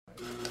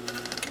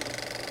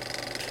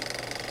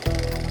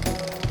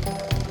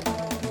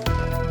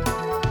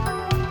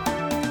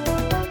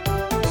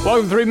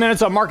Welcome to 3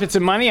 Minutes on Markets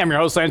and Money. I'm your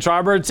host, Lance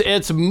Roberts.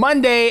 It's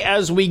Monday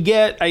as we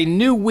get a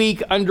new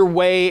week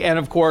underway. And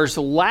of course,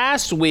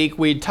 last week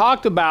we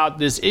talked about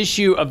this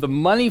issue of the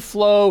money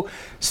flow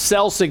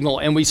sell signal.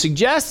 And we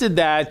suggested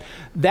that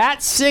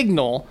that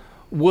signal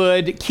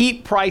would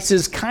keep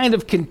prices kind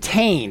of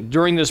contained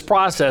during this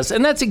process.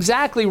 And that's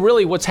exactly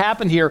really what's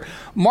happened here.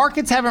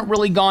 Markets haven't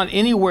really gone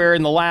anywhere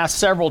in the last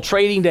several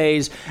trading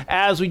days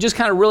as we just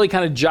kind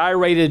of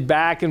gyrated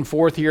back and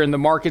forth here in the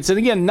markets. And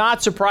again,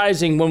 not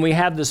surprising when we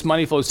have this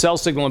money flow sell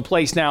signal in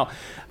place. Now,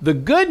 the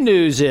good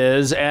news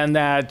is, and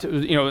that,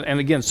 and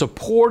again,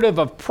 supportive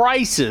of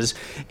prices,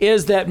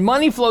 is that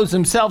money flows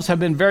themselves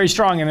have been very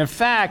strong. And in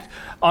fact,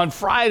 on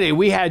Friday,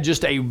 we had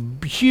just a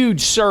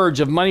huge surge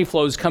of money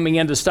flows coming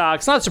into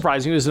stocks. Not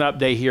surprising, there's an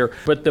update here,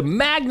 but the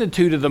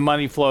magnitude of the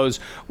money flows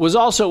was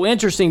also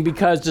interesting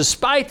because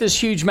despite this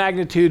huge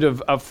magnitude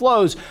of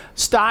flows,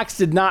 stocks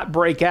did not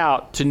break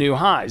out to new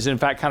highs. In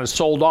fact, kind of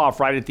sold off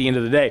right at the end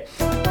of the day.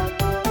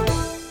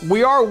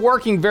 We are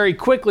working very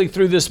quickly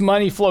through this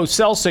money flow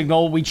sell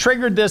signal. We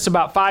triggered this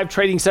about 5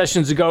 trading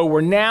sessions ago. We're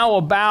now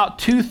about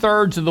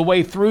 2/3 of the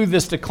way through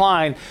this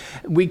decline.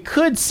 We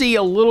could see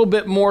a little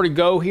bit more to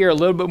go here, a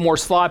little bit more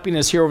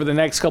sloppiness here over the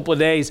next couple of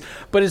days,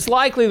 but it's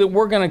likely that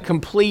we're going to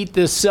complete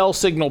this sell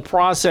signal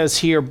process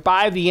here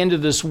by the end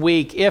of this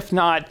week, if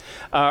not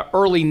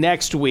early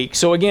next week.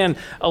 So again,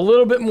 a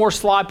little bit more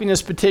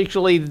sloppiness,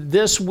 particularly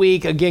this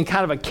week. Again,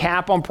 kind of a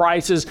cap on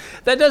prices.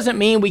 That doesn't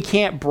mean we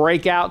can't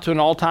break out to an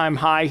all-time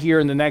high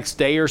here in the next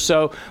day or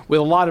so. With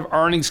a lot of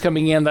earnings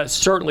coming in, that's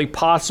certainly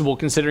possible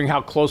considering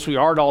how close we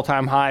are to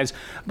all-time highs.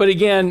 But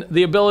again,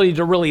 the ability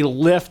to really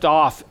lift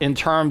off in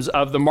terms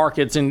of the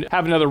markets and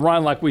have another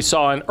run like we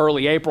saw in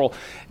early April,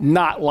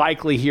 not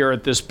likely here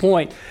at this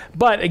point.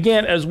 But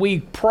again, as we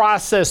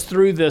process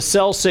through the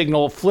sell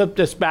signal, flip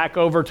this back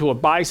over to a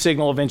buy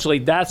signal eventually,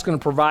 that's going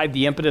to provide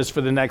the impetus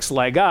for the next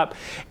leg up.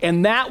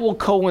 And that will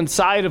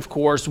coincide, of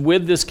course,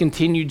 with this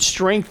continued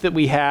strength that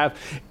we have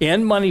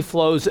in money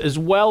flows, as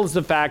well as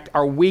the fact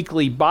our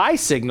weekly buy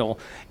signal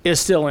is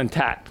still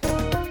intact.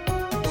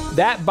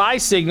 That buy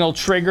signal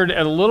triggered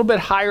at a little bit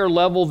higher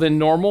level than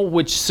normal,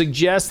 which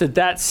suggests that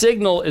that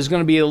signal is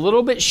going to be a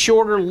little bit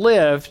shorter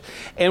lived.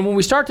 And when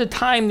we start to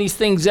time these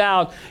things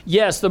out,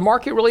 yes, the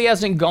market really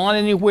hasn't gone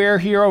anywhere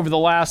here over the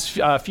last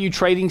few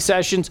trading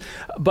sessions.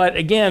 But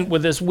again,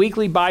 with this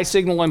weekly buy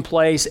signal in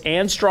place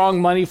and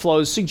strong money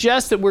flows,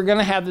 suggests that we're going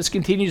to have this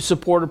continued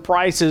support of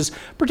prices,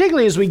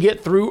 particularly as we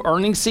get through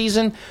earnings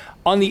season.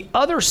 On the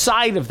other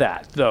side of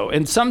that, though,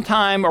 and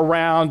sometime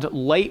around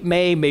late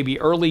May, maybe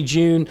early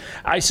June,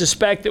 I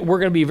suspect that we're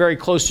going to be very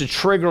close to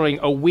triggering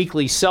a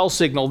weekly sell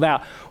signal.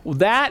 Now,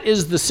 that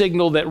is the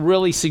signal that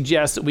really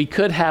suggests that we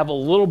could have a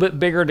little bit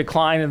bigger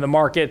decline in the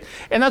market.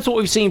 And that's what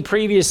we've seen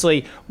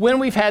previously. When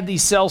we've had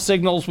these sell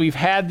signals, we've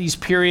had these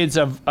periods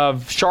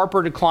of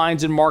sharper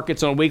declines in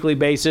markets on a weekly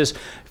basis,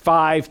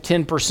 5,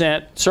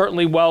 10%,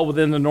 certainly well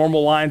within the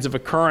normal lines of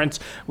occurrence.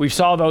 We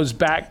saw those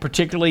back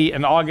particularly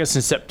in August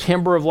and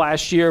September of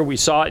last year. We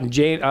saw it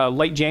in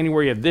late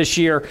January of this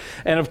year.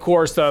 And of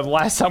course, the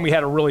last time we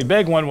had a really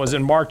big one was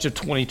in March of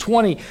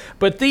 2020.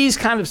 But these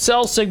kind of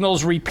sell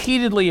signals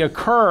repeatedly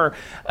occur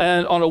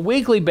and on a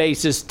weekly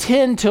basis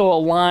tend to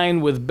align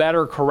with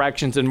better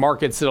corrections in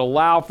markets that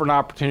allow for an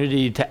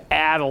opportunity to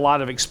add a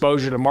lot of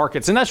exposure to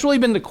markets. And that's really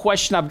been the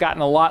question I've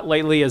gotten a lot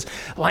lately is,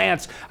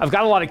 Lance, I've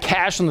got a lot of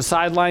cash on the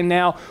sideline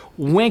now.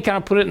 When can I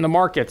put it in the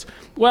markets?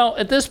 Well,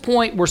 at this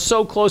point, we're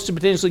so close to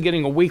potentially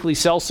getting a weekly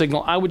sell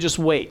signal, I would just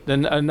wait.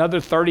 Then another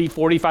 30,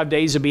 45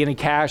 days of being in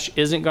cash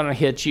isn't going to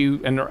hit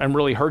you and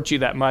really hurt you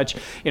that much.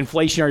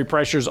 Inflationary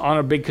pressures aren't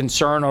a big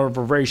concern on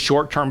a very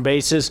short-term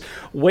basis.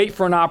 Wait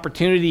for an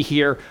opportunity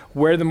here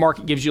where the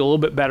market gives you a little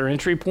bit better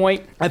entry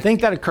point. I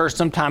think that occurs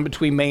sometime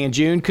between May and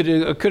June. Could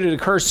it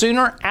occur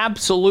sooner?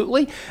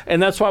 Absolutely.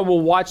 And that's why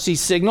we'll watch these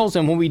signals.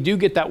 And when we do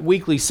get that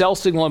weekly sell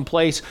signal in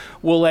place,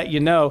 we'll let you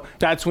know.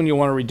 That's when you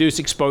want to reduce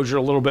exposure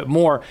a little bit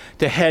more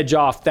to hedge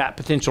off that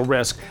potential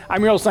risk.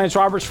 I'm your host, Lance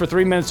Roberts, for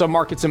 3 Minutes on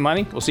Markets and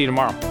Money. We'll see you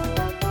tomorrow.